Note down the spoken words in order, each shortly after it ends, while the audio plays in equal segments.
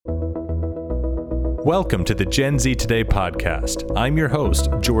Welcome to the Gen Z Today podcast. I'm your host,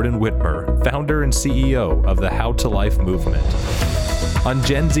 Jordan Whitmer, founder and CEO of the How to Life movement. On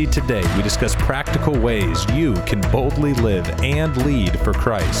Gen Z Today, we discuss practical ways you can boldly live and lead for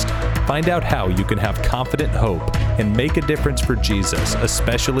Christ. Find out how you can have confident hope and make a difference for Jesus,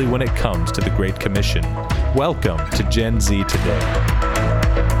 especially when it comes to the Great Commission. Welcome to Gen Z Today.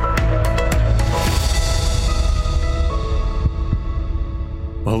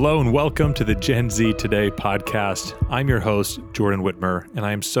 Hello and welcome to the Gen Z Today podcast. I'm your host, Jordan Whitmer, and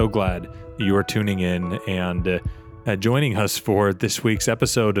I am so glad you are tuning in and joining us for this week's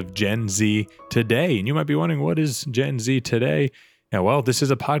episode of Gen Z Today. And you might be wondering, what is Gen Z Today? Yeah, well, this is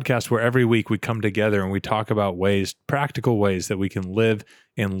a podcast where every week we come together and we talk about ways, practical ways that we can live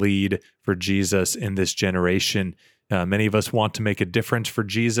and lead for Jesus in this generation. Many of us want to make a difference for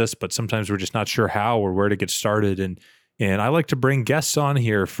Jesus, but sometimes we're just not sure how or where to get started. And I like to bring guests on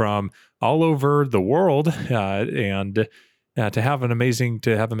here from all over the world and to have amazing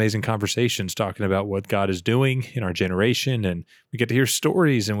conversations talking about what God is doing in our generation. And we get to hear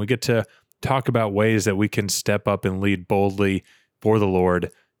stories and we get to talk about ways that we can step up and lead boldly for the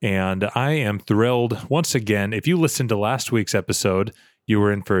Lord. And I am thrilled once again. If you listened to last week's episode, you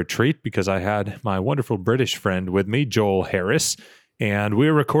were in for a treat because I had my wonderful British friend with me, Joel Harris. And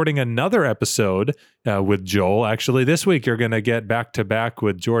we're recording another episode with Joel. Actually, this week you're going to get back to back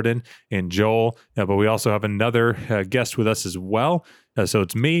with Jordan and Joel, but we also have another guest with us as well. So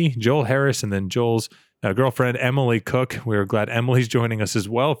it's me, Joel Harris, and then Joel's girlfriend, Emily Cook. We're glad Emily's joining us as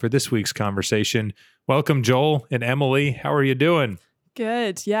well for this week's conversation. Welcome, Joel and Emily. How are you doing?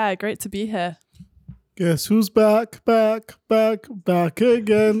 Good. Yeah, great to be here. Guess who's back again.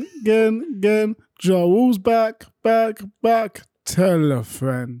 Joel's back. Tell a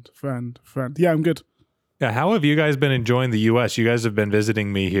friend. Yeah, I'm good. Yeah, how have you guys been enjoying the U.S.? You guys have been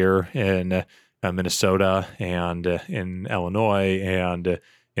visiting me here in Minnesota and in Illinois and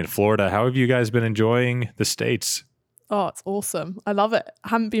in Florida. How have you guys been enjoying the States? Oh, it's awesome. I love it. I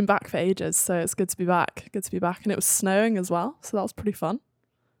haven't been back for ages, so it's good to be back. And it was snowing as well, so that was pretty fun.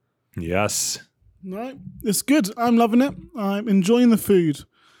 Yes. Right, it's good. I'm loving it. I'm enjoying the food.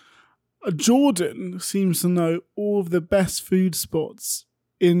 Jordan seems to know all of the best food spots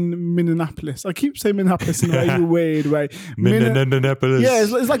in Minneapolis. I keep saying Minneapolis in a weird way. Minneapolis. Yeah,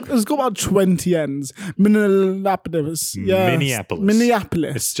 it's like it's got about 20 ends. Minneapolis. Yeah.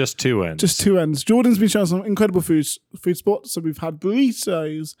 Minneapolis. It's just two ends. Just two ends. Jordan's been showing some incredible food spots. So we've had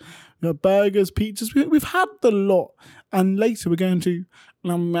burritos, burgers, pizzas. We've had the lot. And later we're going to an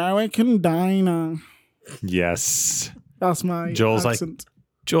American diner. Yes. That's my Joel's accent. Like,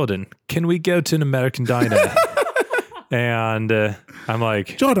 Jordan, can we go to an American diner? And I'm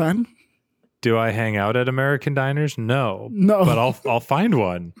like, Jordan, do I hang out at American diners? No, but I'll find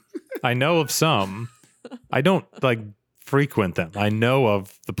one. I know of some. I don't frequent them. I know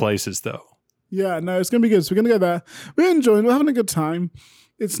of the places though. Yeah, no, it's gonna be good. So we're gonna go there. We're enjoying. We're having a good time.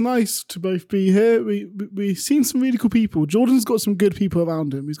 It's nice to both be here. We've seen some really cool people. Jordan's got some good people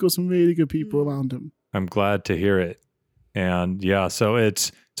around him. He's got some really good people around him. I'm glad to hear it. And yeah, so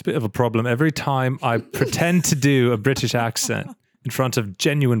it's a bit of a problem. Every time I pretend to do a British accent in front of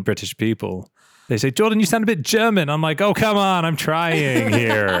genuine British people, they say, Jordan, you sound a bit German. I'm like, oh, come on, I'm trying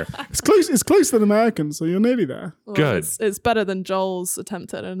here. It's close than American, so you're nearly there. Well, good. It's better than Joel's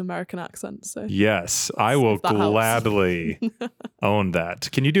attempt at an American accent. So yes, I will gladly own that.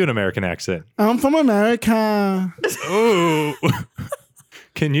 Can you do an American accent? I'm from America. Ooh.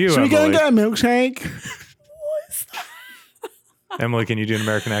 Can you, Should Emily? we go and get a milkshake? Emily, can you do an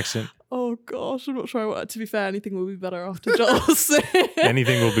American accent? Oh gosh, I'm not sure. To be fair, anything will be better after Joel's.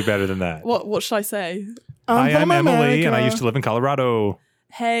 Anything will be better than that. What should I say? Hi, I'm Emily, and I used to live in Colorado.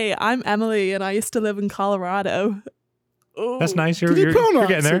 Hey, I'm Emily, and I used to live in Colorado. Oh. That's nice. You're Did you put on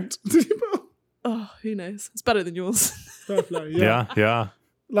getting there. Did you put on? Oh, who knows? It's better than yours. Fair play, yeah. Yeah.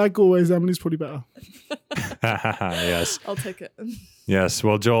 Like always, Emily's probably better. Yes. I'll take it. Yes.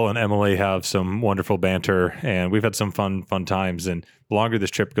 Well, Joel and Emily have some wonderful banter, and we've had some fun times. And the longer this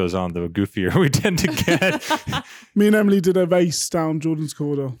trip goes on, the goofier we tend to get. Me and Emily did a race down Jordan's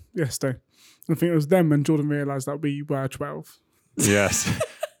corridor yesterday. I think it was then when Jordan realised that we were 12. Yes.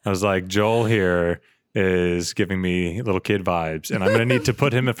 I was like, Joel here is giving me little kid vibes, and I'm going to need to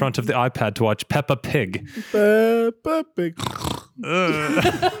put him in front of the iPad to watch Peppa Pig. Peppa Pig.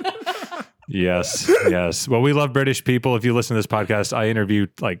 Yes. Well, we love British people. If you listen to this podcast, I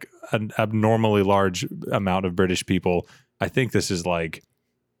interviewed an abnormally large amount of British people. I think this is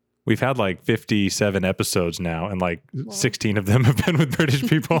we've had 57 episodes now, and 16 of them have been with British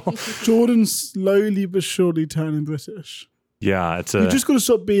people. Jordan's slowly but surely turning British. Yeah, it's You a. just got to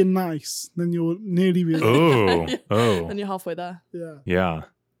stop being nice. Then you're nearly really. Oh. Then you're halfway there. Yeah. Yeah.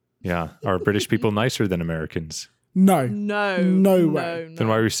 Yeah. Are British people nicer than Americans? No. No. No way. No. Then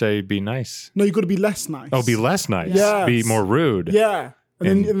why we say be nice? No, you got to be less nice. Oh, be less nice. Yes. Be more rude. Yeah.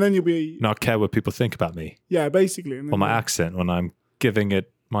 And- And then you'll be. Not care what people think about me. Yeah, basically. And then Or my you'll- accent when I'm giving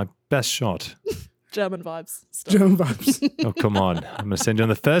it my best shot. German vibes. Still. German vibes. Oh, come on. I'm going to send you on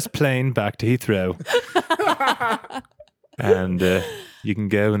the first plane back to Heathrow. And you can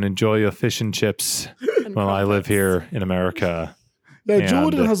go and enjoy your fish and chips And while I live crumpets. here in America. Yeah, And,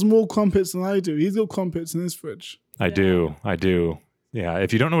 Jordan has more crumpets than I do. He's got crumpets in his fridge. I do. Yeah.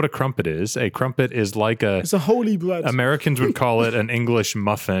 If you don't know what a crumpet is like a. It's a holy bread. Americans would call it an English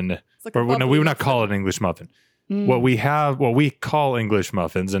muffin. It's like a Or no, we bubbly would not muffin. call it an English muffin. Mm. What we call English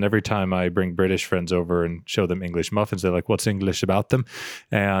muffins, and every time I bring British friends over and show them English muffins, they're like, "What's English about them?"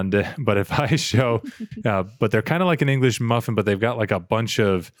 And but if I show, but they're kind of like an English muffin, but they've got like a bunch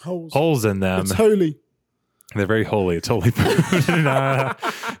of Holes. holes in them. It's holy. They're very holy. It's holy food.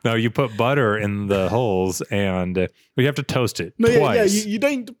 No, you put butter in the holes, and you have to toast it No, twice. you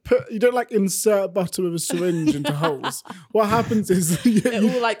don't like insert butter with a syringe into holes. What happens is It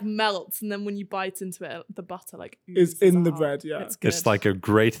all like melts, and then when you bite into it, the butter like It's oozes in the out. bread, yeah. It's good. It's like a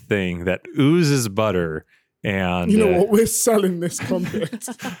great thing that oozes butter, and you know what? We're selling this crumpet.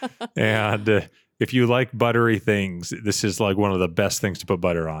 And if you like buttery things, this is like one of the best things to put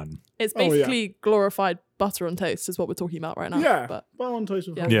butter on. It's Oh, yeah. basically glorified butter on toast, is what we're talking about right now. yeah, But but on toast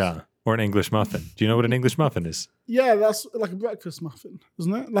with Yeah. holes. Yeah. Or an English muffin. Do you know what an English muffin is? Yeah, that's like a breakfast muffin,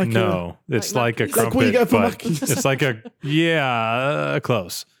 isn't it? Like No, it's Like like a Mackey's. crumpet. Like what you get for but Mackey's. it's like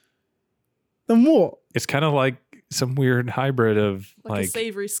close. then what? It's kind of like some weird hybrid of like, a like,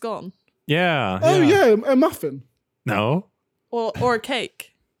 savoury scone. yeah. Oh yeah, a muffin. No, Or a cake.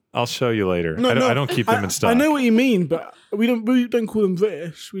 I'll show you later. No, I don't keep them in stock. I know what you mean, but we don't call them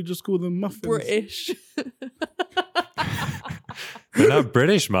British. We just call them muffins. British. They're not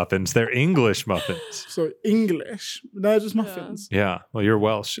British muffins. They're English muffins. So English. They're just muffins. Yeah. Well, you're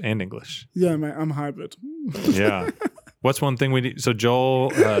Welsh and English. Yeah, mate, I'm hybrid. Yeah. What's one thing we need? So Joel,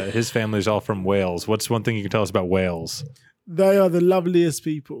 his family's all from Wales. What's one thing you can tell us about Wales? They are the loveliest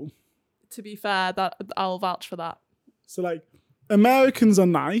people. To be fair, that I'll vouch for that. So like Americans are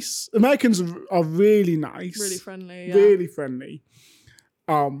nice. Americans are really nice. Really friendly. Yeah. Really friendly.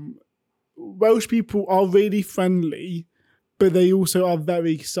 Welsh people are really friendly, but they also are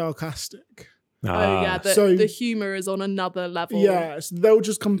very sarcastic. Oh yeah, So- the humour is on another level. Yes, they'll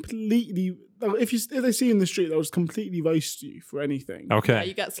just completely. If they see you in the street, they'll just completely roast you for anything. Yeah, Okay.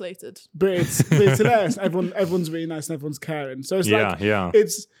 you get slated. But it's hilarious. Everyone's really nice and everyone's caring. So it's like Yeah.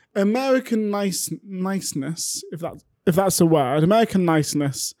 it's American niceness, if that's a word. American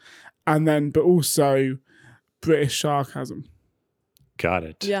niceness, and then but also British sarcasm. Got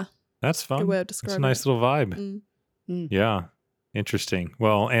it. Yeah, That's fun. good way of It's describing a nice little vibe. Mm. Yeah. Interesting.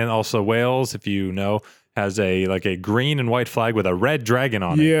 Well, and also Wales, if you know, has a green and white flag with a red dragon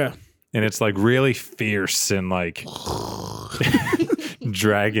on it. Yeah. And it's like really fierce and like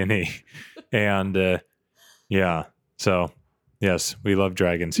dragony. And yeah. So yes, we love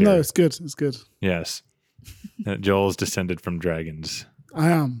dragons here. No, it's good. It's good. Yes. Joel's descended from dragons. I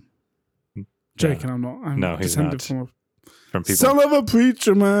am. Joking, I'm not. I'm No, he's descended not. from From a people. son of a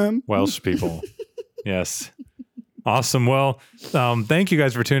preacher, man. Welsh people. Yes. Awesome. Well, thank you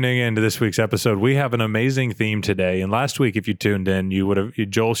guys for tuning in to this week's episode. We have an amazing theme today. And last week, if you tuned in, you would have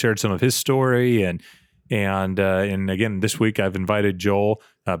Joel shared some of his story, and again this week I've invited Joel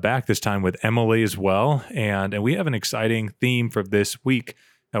back, this time with Emily as well, and we have an exciting theme for this week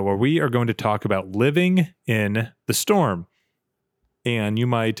where we are going to talk about living in the storm. And you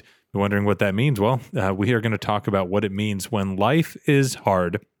might be wondering what that means. Well, we are going to talk about what it means when life is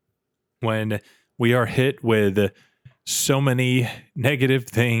hard, when we are hit with so many negative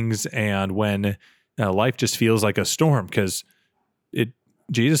things, and when life just feels like a storm, because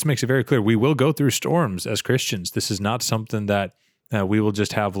Jesus makes it very clear we will go through storms as Christians. This is not something that we will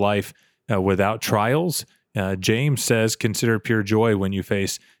just have life without trials. James says, consider it pure joy when you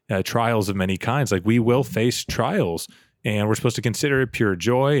face trials of many kinds. Like, we will face trials, and we're supposed to consider it pure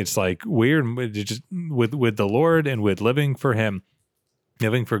joy. It's like weird, just with the Lord and with living for Him,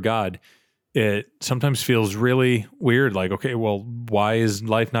 living for God. It sometimes feels really weird. Like, okay, well, why is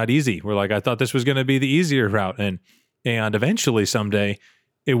life not easy? We're like, I thought this was going to be the easier route, and eventually someday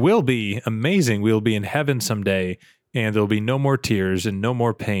it will be amazing. We'll be in heaven someday, and there'll be no more tears and no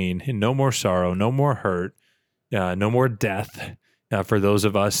more pain and no more sorrow, no more hurt, no more death. For those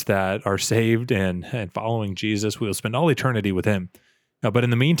of us that are saved and following Jesus, we'll spend all eternity with Him. But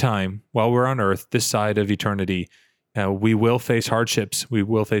in the meantime, while we're on earth, this side of eternity, we will face hardships, we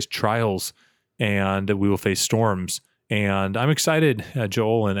will face trials, and we will face storms. And I'm excited,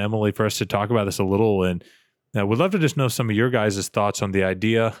 Joel and Emily, for us to talk about this a little. And would love to just know some of your guys' thoughts on the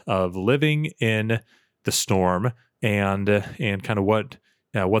idea of living in the storm and kind of what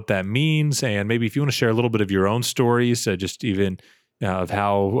that means. And maybe if you want to share a little bit of your own stories, just even of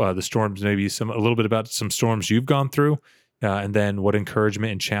how the storms, maybe a little bit about some storms you've gone through, and then what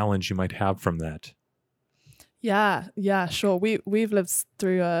encouragement and challenge you might have from that. Yeah, sure. We've lived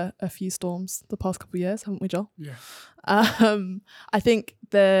through a few storms the past couple of years, haven't we, Joel? Yeah. I think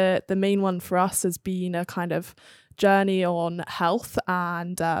the main one for us has been a kind of journey on health,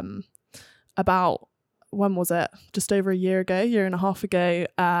 and about, when was it? Just over a year and a half ago,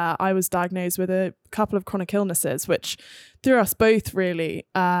 I was diagnosed with a couple of chronic illnesses, which threw us both really.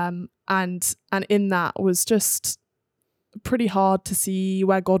 And in that was just pretty hard to see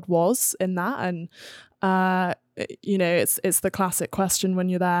where God was in that. And it's the classic question when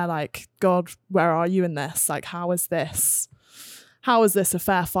you're there, like, God, where are you in this? Like, how is this a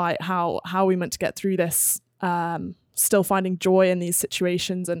fair fight? How are we meant to get through this? Still finding joy in these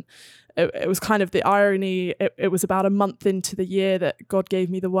situations. And it was kind of the irony. It was about a month into the year that God gave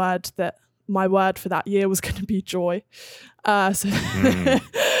me the word that my word for that year was going to be joy. So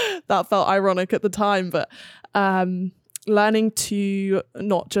that felt ironic at the time, but learning to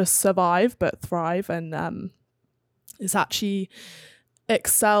not just survive but thrive, and it's actually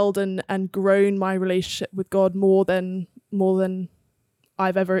excelled and grown my relationship with God more than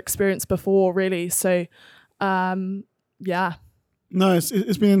I've ever experienced before, really. So yeah. No,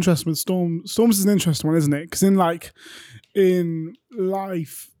 it's been interesting with storms. Storms is an interesting one, isn't it? Because in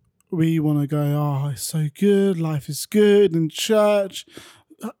life we want to go, oh, it's so good, life is good, in church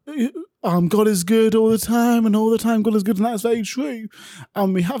God is good all the time, and all the time God is good, and that's very true.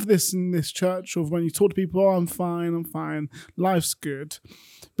 And we have this in this church of when you talk to people, oh, I'm fine, life's good.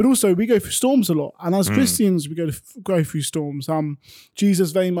 But also we go through storms a lot, and as Christians we go through storms. Jesus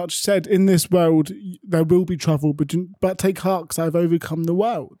very much said, in this world there will be trouble, but take heart, because I've overcome the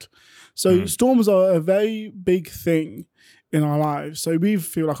world. So storms are a very big thing in our lives. So we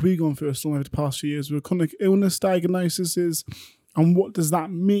feel like we've gone through a storm over the past few years with chronic illness diagnoses. And what does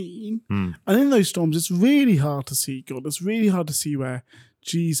that mean? And in those storms, it's really hard to see God. It's really hard to see where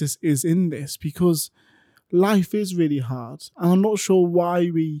Jesus is in this, because life is really hard. And I'm not sure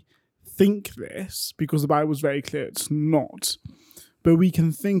why we think this, because the Bible is very clear it's not. But we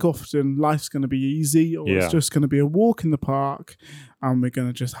can think often life's going to be easy, or it's just going to be a walk in the park, and we're going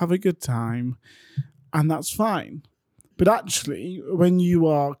to just have a good time. And that's fine. But actually, when you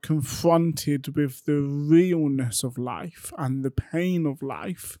are confronted with the realness of life and the pain of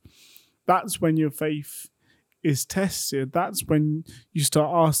life, that's when your faith is tested. That's when you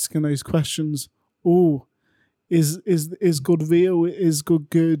start asking those questions. Oh, is God real? Is God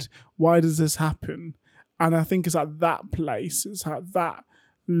good? Why does this happen? And I think it's at that place, it's at that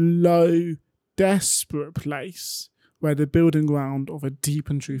low, desperate place where the building ground of a deep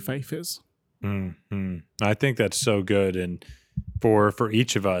and true faith is. I think that's so good. And for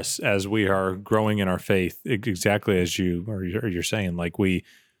each of us, as we are growing in our faith, exactly as you're saying, like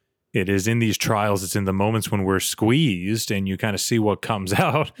it is in these trials, it's in the moments when we're squeezed and you kind of see what comes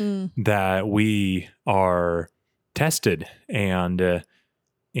out, that we are tested. And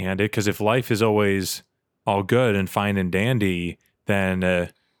because if life is always all good and fine and dandy, then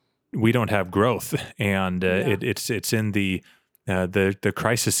we don't have growth. And it's in the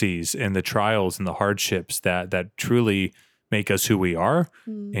crises and the trials and the hardships that truly make us who we are,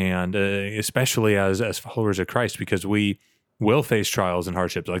 and especially as followers of Christ, because we will face trials and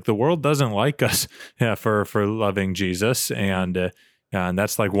hardships. Like, the world doesn't like us for loving Jesus, and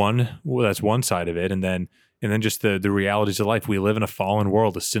that's like that's one side of it, and then just the realities of life. We live in a fallen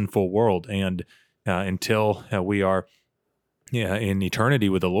world, a sinful world, and until we are in eternity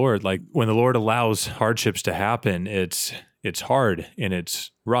with the Lord, like when the Lord allows hardships to happen, it's hard and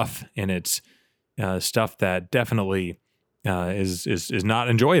it's rough and it's stuff that definitely is not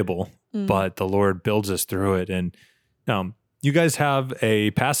enjoyable, but the Lord builds us through it. And you guys have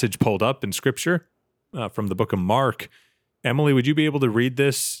a passage pulled up in Scripture from the book of Mark. Emily, would you be able to read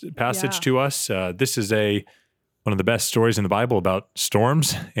this passage to us? This is one of the best stories in the Bible about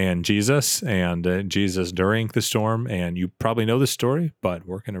storms and Jesus during the storm. And you probably know this story, but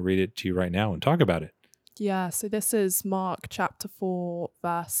we're going to read it to you right now and talk about it. Yeah, so this is Mark chapter 4,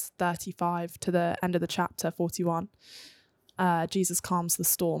 verse 35 to the end of the chapter, 41. Jesus calms the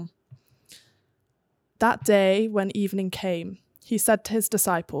storm. That day, when evening came, he said to his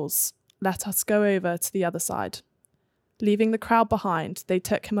disciples, "Let us go over to the other side." Leaving the crowd behind, they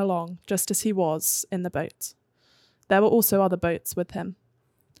took him along, just as he was, in the boat. There were also other boats with him.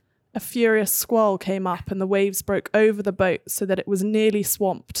 A furious squall came up and the waves broke over the boat so that it was nearly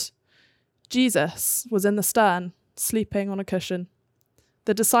swamped. Jesus was in the stern, sleeping on a cushion.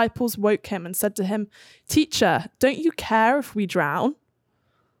 The disciples woke him and said to him, "Teacher, don't you care if we drown?"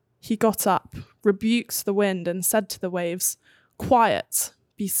 He got up, rebuked the wind, and said to the waves, "Quiet,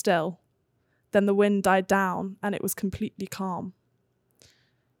 be still." Then the wind died down and it was completely calm.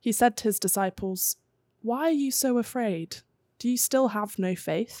 He said to his disciples, "Why are you so afraid? Do you still have no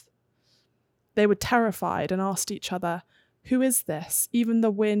faith?" They were terrified and asked each other, "Who is this? Even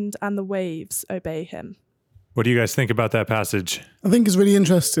the wind and the waves obey him." What do you guys think about that passage? I think it's really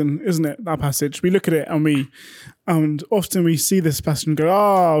interesting, isn't it, that passage? We look at it and often we see this passage and go,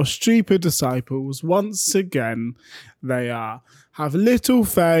 "Oh, stupid disciples, once again, they have little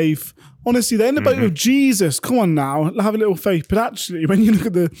faith." Honestly, they're in the boat with Jesus. Come on now, have a little faith. But actually, when you look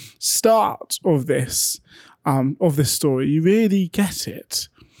at the start of this story, you really get it.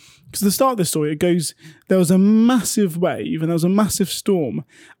 Because at the start of the story, it goes, there was a massive wave and there was a massive storm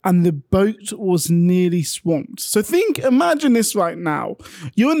and the boat was nearly swamped. So imagine this right now.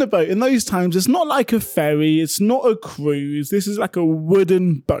 You're in the boat. In those times, it's not like a ferry. It's not a cruise. This is like a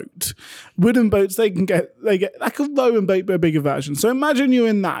wooden boat. Wooden boats, they get like a rowing boat, but a bigger version. So imagine you're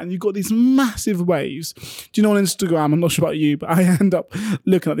in that and you've got these massive waves. Do you know on Instagram, I'm not sure about you, but I end up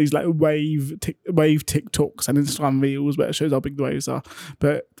looking at these like wave TikToks and Instagram reels where it shows how big the waves are.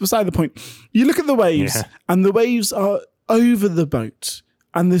 But beside the point, you look at the waves and the waves are over the boat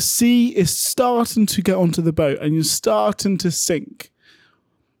and the sea is starting to get onto the boat and you're starting to sink.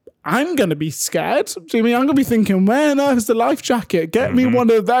 I'm going to be scared, Jimmy. I'm going to be thinking, where on earth is the life jacket? Get me one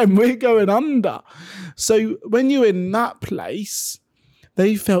of them. We're going under. So when you're in that place,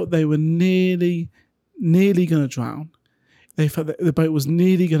 they felt they were nearly going to drown. They felt that the boat was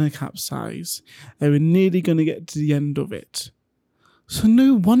nearly going to capsize. They were nearly going to get to the end of it. So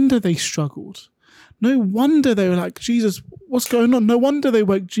no wonder they struggled. No wonder they were like, "Jesus, what's going on?" No wonder they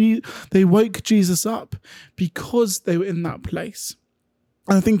woke Jesus up because they were in that place.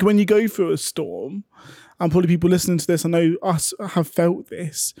 And I think when you go through a storm, and probably people listening to this, I know us have felt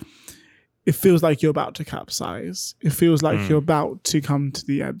this, it feels like you're about to capsize. It feels like you're about to come to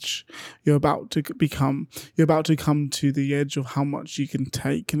the edge. You're about to come to the edge of how much you can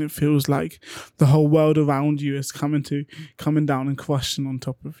take. And it feels like the whole world around you is coming down and crushing on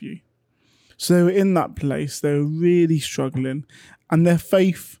top of you. So they were in that place. They were really struggling. And their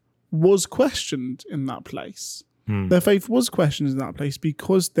faith was questioned in that place. Their faith was questioned in that place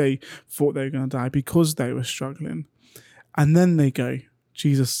because they thought they were going to die, because they were struggling. And then they wake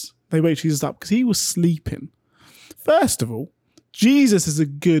Jesus up because he was sleeping. First of all, Jesus is a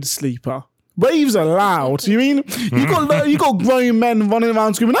good sleeper. Waves are loud. You mean you got grown men running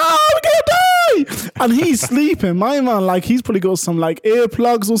around screaming, "Oh, we're gonna die!" And he's sleeping. My man, like he's probably got some like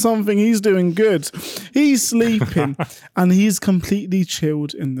earplugs or something. He's doing good. He's sleeping, and he's completely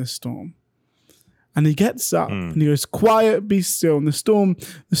chilled in the storm. And he gets up and he goes, "Quiet, be still." And the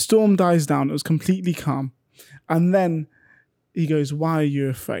storm dies down. It was completely calm. And then he goes, "Why are you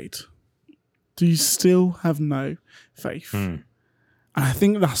afraid? Do you still have no faith?" And I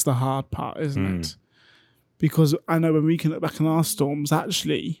think that's the hard part, isn't it? Because I know when we can look back on our storms,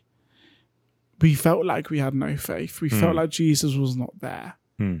 actually, we felt like we had no faith. We felt like Jesus was not there.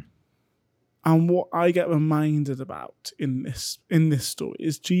 And what I get reminded about in this story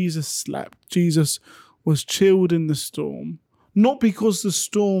is Jesus slept. Jesus was chilled in the storm, not because the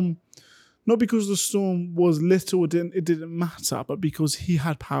storm was little, it didn't matter, but because he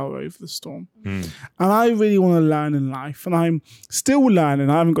had power over the storm. And I really want to learn in life, and I'm still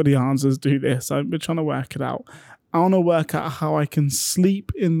learning. I haven't got the answers to do this. I've been trying to work it out. I want to work out how I can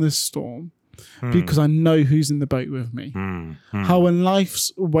sleep in the storm because I know who's in the boat with me. How when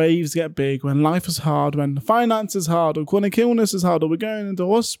life's waves get big, when life is hard, when finance is hard, or chronic illness is hard, or we're going into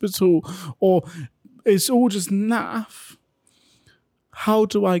hospital, or it's all just naff, how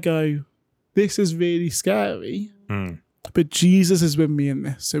do I go, this is really scary, but Jesus is with me in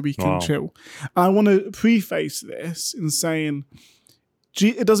this, so we can chill. I want to preface this in saying,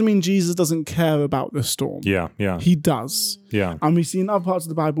 it doesn't mean Jesus doesn't care about the storm. Yeah. He does. Yeah. And we see in other parts of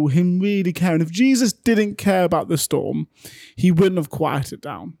the Bible him really caring. If Jesus didn't care about the storm, he wouldn't have quieted it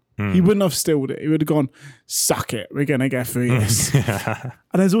down. He wouldn't have stilled it. He would have gone, "Suck it, we're going to get through this." And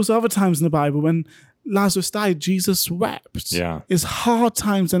there's also other times in the Bible when Lazarus died, Jesus wept. Yeah. It's hard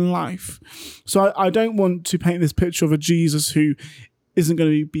times in life. So I don't want to paint this picture of a Jesus who isn't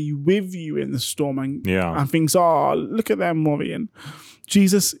going to be with you in the storm and thinks, "Oh, look at them worrying."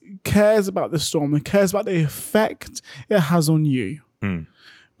 Jesus cares about the storm and cares about the effect it has on you.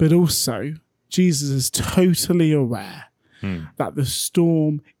 But also, Jesus is totally aware that the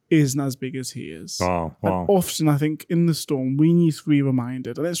storm isn't as big as he is. Wow. And often I think in the storm we need to be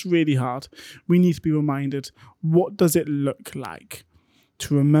reminded, and it's really hard, we need to be reminded, what does it look like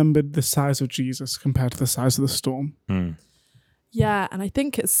to remember the size of Jesus compared to the size of the storm? Yeah, and I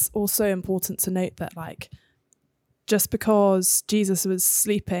think it's also important to note that like just because Jesus was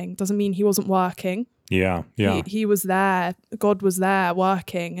sleeping doesn't mean he wasn't working. Yeah. He was there. God was there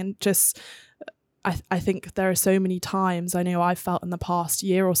working, and just I think there are so many times I know I've felt in the past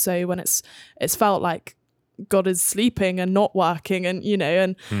year or so when it's felt like God is sleeping and not working, and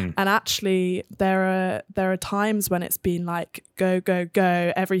and actually there are times when it's been like go,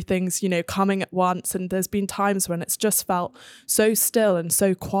 everything's coming at once, and there's been times when it's just felt so still and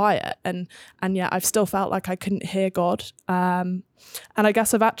so quiet, and yet I've still felt like I couldn't hear God. And I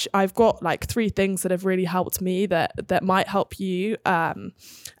guess I've got like 3 things that have really helped me that might help you. And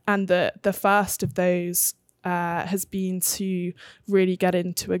the first of those has been to really get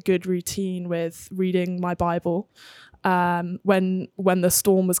into a good routine with reading my Bible. When the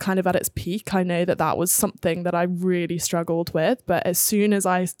storm was kind of at its peak, I know that was something that I really struggled with. But as soon as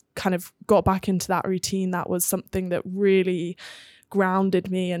I kind of got back into that routine, that was something that really grounded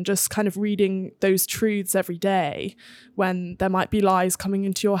me, and just kind of reading those truths every day when there might be lies coming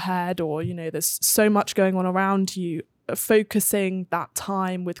into your head, or there's so much going on around you, focusing that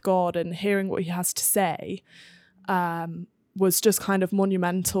time with God and hearing what he has to say was just kind of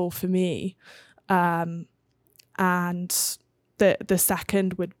monumental for me. And the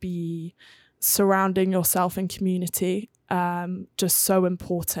second would be surrounding yourself in community. Just so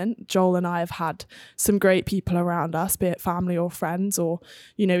important. Joel and I have had some great people around us, be it family or friends, or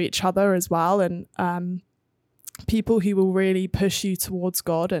each other as well, and people who will really push you towards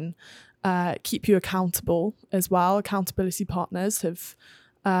God and keep you accountable as well. Accountability partners have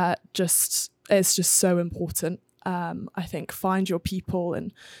it's just so important. I think find your people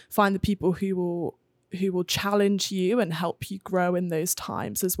and find the people who will challenge you and help you grow in those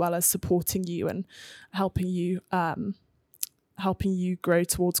times, as well as supporting you and helping you grow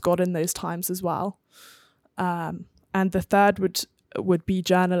towards God in those times as well. And the third would be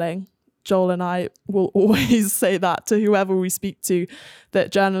journaling. Joel and I will always say that to whoever we speak to,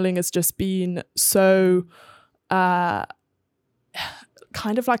 that journaling has just been so kind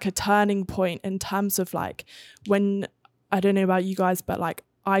of like a turning point in terms of like when, I don't know about you guys, but like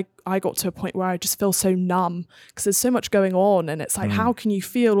I got to a point where I just feel so numb because there's so much going on, and it's like, how can you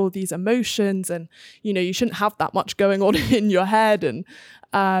feel all these emotions? And, you shouldn't have that much going on in your head. And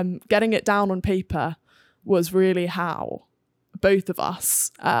getting it down on paper was really how both of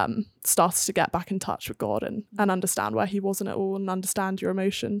us started to get back in touch with God and understand where he was in it all and understand your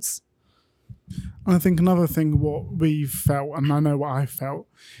emotions. And I think another thing what we've felt, and I know what I felt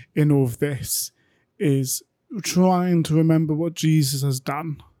in all of this, is trying to remember what Jesus has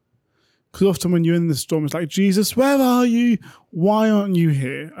done. Because often when you're in the storm, it's like, Jesus, where are you? Why aren't you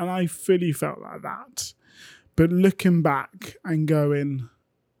here? And I fully felt like that. But looking back and going,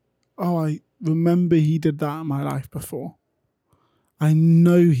 oh, I remember he did that in my life before. I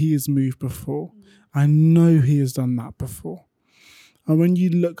know he has moved before. I know he has done that before. And when you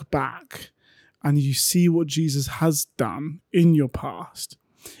look back and you see what Jesus has done in your past,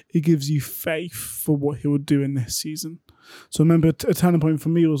 it gives you faith for what he will do in this season. So I remember a turning point for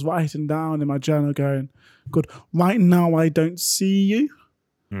me was writing down in my journal going, God, right now I don't see you.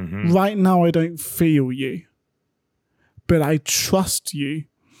 Mm-hmm. Right now I don't feel you. But I trust you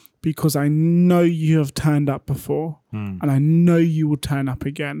because I know you have turned up before and I know you will turn up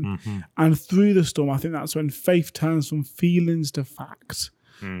again. Mm-hmm. And through the storm, I think that's when faith turns from feelings to fact.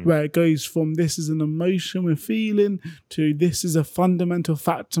 Where it goes from this is an emotion we're feeling to this is a fundamental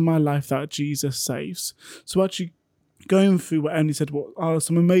fact in my life that Jesus saves. So actually going through what Emily said, what are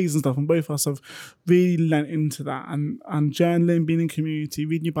some amazing stuff, and both of us have really lent into that, and journaling, being in community,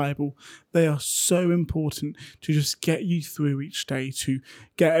 reading your Bible, they are so important to just get you through each day, to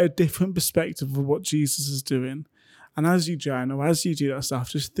get a different perspective of what Jesus is doing. And as you journal, as you do that stuff,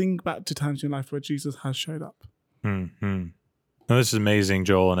 just think back to times in your life where Jesus has showed up. Mm-hmm. Now, this is amazing,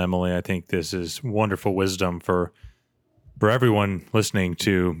 Joel and Emily. I think this is wonderful wisdom for everyone listening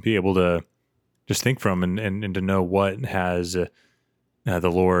to be able to just think from and to know what has the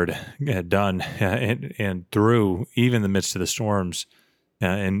Lord done and through even the midst of the storms,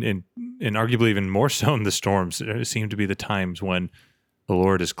 and arguably even more so in the storms. There seem to be the times when the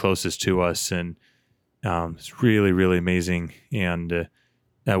Lord is closest to us, and it's really, really amazing. And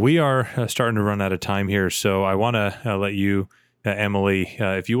we are starting to run out of time here, so I want to let you, Emily,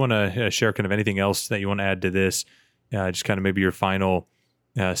 if you want to share kind of anything else that you want to add to this, just kind of maybe your final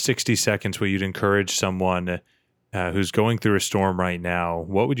 60 seconds where you'd encourage someone who's going through a storm right now,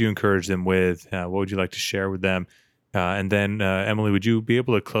 what would you encourage them with? What would you like to share with them? And then, Emily, would you be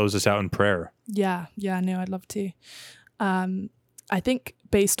able to close us out in prayer? Yeah, no, I'd love to. I think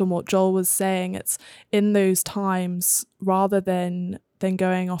based on what Joel was saying, it's in those times, rather than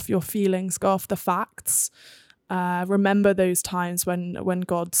going off your feelings, go off the facts. Remember those times when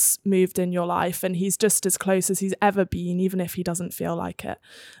God's moved in your life, and he's just as close as he's ever been, even if he doesn't feel like it.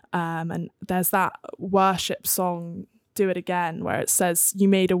 And there's that worship song, Do It Again, where it says, you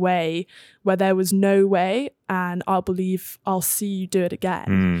made a way where there was no way, and I'll believe I'll see you do it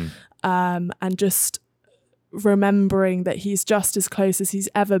again. And just remembering that he's just as close as he's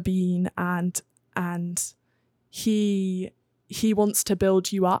ever been, and he wants to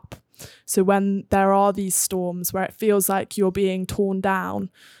build you up. So when there are these storms where it feels like you're being torn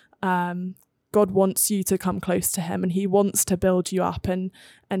down, God wants you to come close to him, and he wants to build you up, and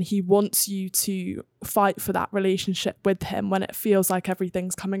he wants you to fight for that relationship with him when it feels like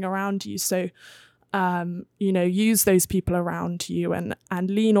everything's coming around you. So use those people around you, and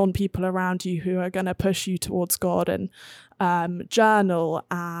lean on people around you who are going to push you towards God, and journal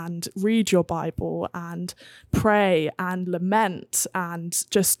and read your Bible and pray and lament, and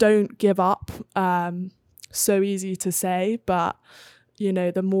just don't give up. So easy to say, but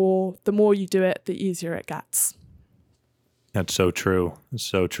the more you do it, the easier it gets. That's so true. It's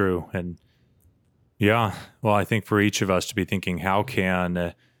so true. And yeah, well, I think for each of us to be thinking, how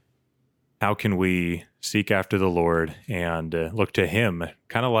can we seek after the Lord and look to him,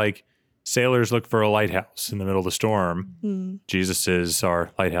 kind of like sailors look for a lighthouse in the middle of the storm. Jesus is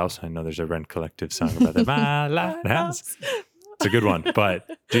our lighthouse. I know there's a Rent Collective song about that. My lighthouse. It's a good one, but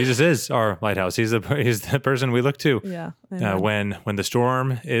Jesus is our lighthouse. He's the person we look to. Yeah. When the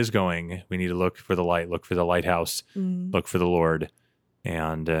storm is going, we need to look for the light, look for the lighthouse, look for the Lord.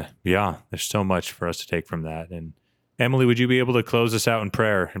 And there's so much for us to take from that. And Emily, would you be able to close us out in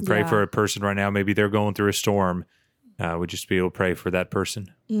prayer and pray for a person right now? Maybe they're going through a storm. Would you just be able to pray for that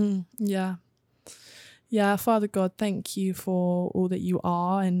person? Yeah, Father God, thank you for all that you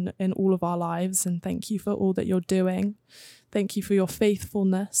are in all of our lives, and thank you for all that you're doing. Thank you for your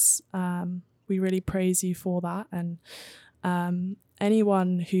faithfulness. We really praise you for that. And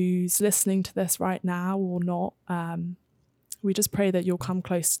anyone who's listening to this right now or not, we just pray that you'll come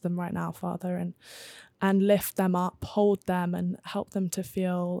close to them right now, Father, and lift them up, hold them, and help them to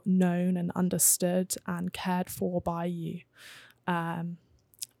feel known and understood and cared for by you.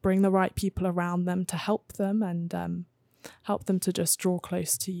 Bring the right people around them to help them, and help them to just draw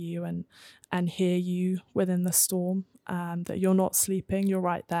close to you and hear you within the storm, that you're not sleeping, you're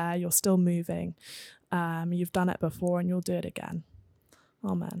right there, you're still moving. You've done it before and you'll do it again.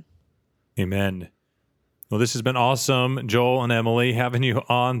 Amen. Amen. Well, this has been awesome, Joel and Emily, having you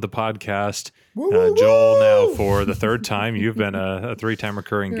on the podcast. Joel, now for the third time, you've been a 3-time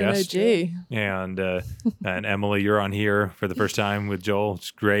recurring guest. And Emily, you're on here for the first time with Joel.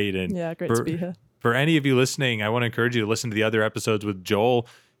 It's great. And great to be here. For any of you listening, I want to encourage you to listen to the other episodes with Joel.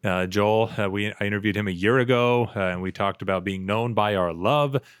 I interviewed him a year ago, and we talked about being known by our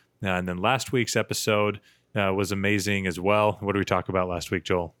love. And then last week's episode was amazing as well. What did we talk about last week,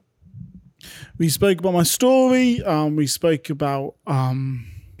 Joel? We spoke about my story. We spoke about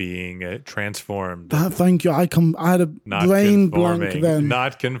being transformed. Thank you. I had a brain blank then.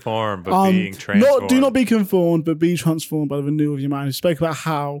 Not conformed, but being transformed. Do not be conformed, but be transformed by the renewal of your mind. We spoke about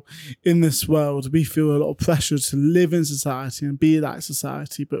how in this world we feel a lot of pressure to live in society and be that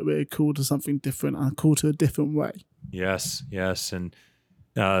society, but we're called to something different and called to a different way. Yes. And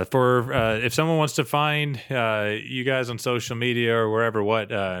if someone wants to find you guys on social media or wherever, where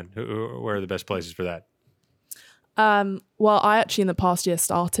are the best places for that? Well, I actually in the past year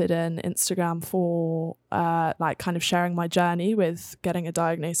started an Instagram for kind of sharing my journey with getting a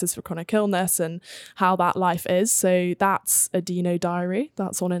diagnosis for chronic illness and how that life is. So that's a Dino Diary.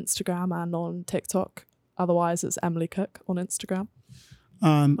 That's on Instagram and on TikTok. Otherwise, it's Emily Cook on Instagram.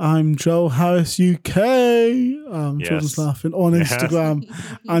 And I'm Joel Harris UK, Children's Laughing on Instagram,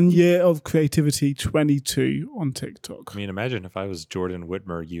 and Year of Creativity 22 on TikTok. I mean, imagine if I was Jordan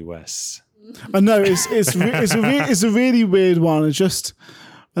Whitmer US. I know it's a really weird one. It's just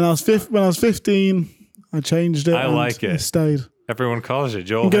when I was 15, I changed it. I like it. It stayed. Everyone calls it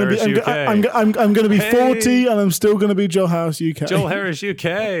Joel Harris UK. I'm going to be 40, and I'm still going to be Joel Harris UK. Joel Harris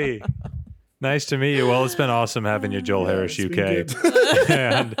UK. Nice to meet you. Well, it's been awesome having you, Joel Harris UK,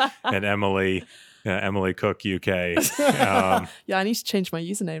 and Emily Cook UK. I need to change my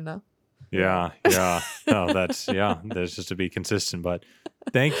username now. Yeah. No, there's just to be consistent. But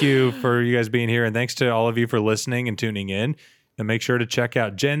thank you for you guys being here, and thanks to all of you for listening and tuning in. And make sure to check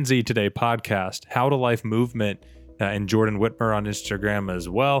out Gen Z Today podcast, How to Life Movement, and Jordan Whitmer on Instagram as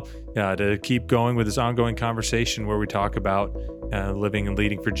well, to keep going with this ongoing conversation where we talk about living and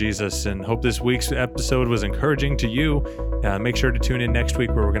leading for Jesus. And hope this week's episode was encouraging to you. Make sure to tune in next week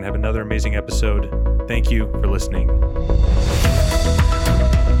where we're going to have another amazing episode. Thank you for listening.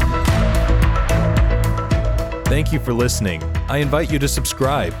 Thank you for listening. I invite you to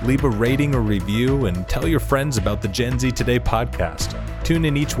subscribe, leave a rating or review, and tell your friends about the Gen Z Today podcast. Tune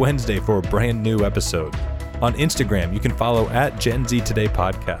in each Wednesday for a brand new episode. On Instagram, you can follow at Gen Z Today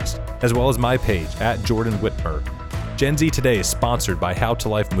Podcast, as well as my page at Jordan Whitmer. Gen Z Today is sponsored by How to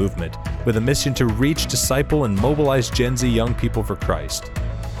Life Movement, with a mission to reach, disciple, and mobilize Gen Z young people for Christ.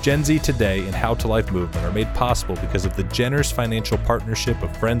 Gen Z Today and How to Life Movement are made possible because of the generous financial partnership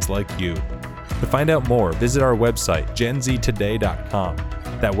of friends like you. To find out more, visit our website, genztoday.com.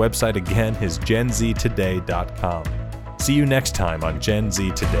 That website again is genztoday.com. See you next time on Gen Z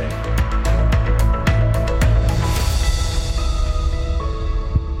Today.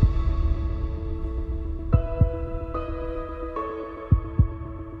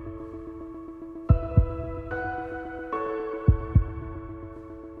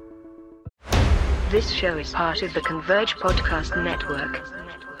 This show is part of the Converge Podcast Network.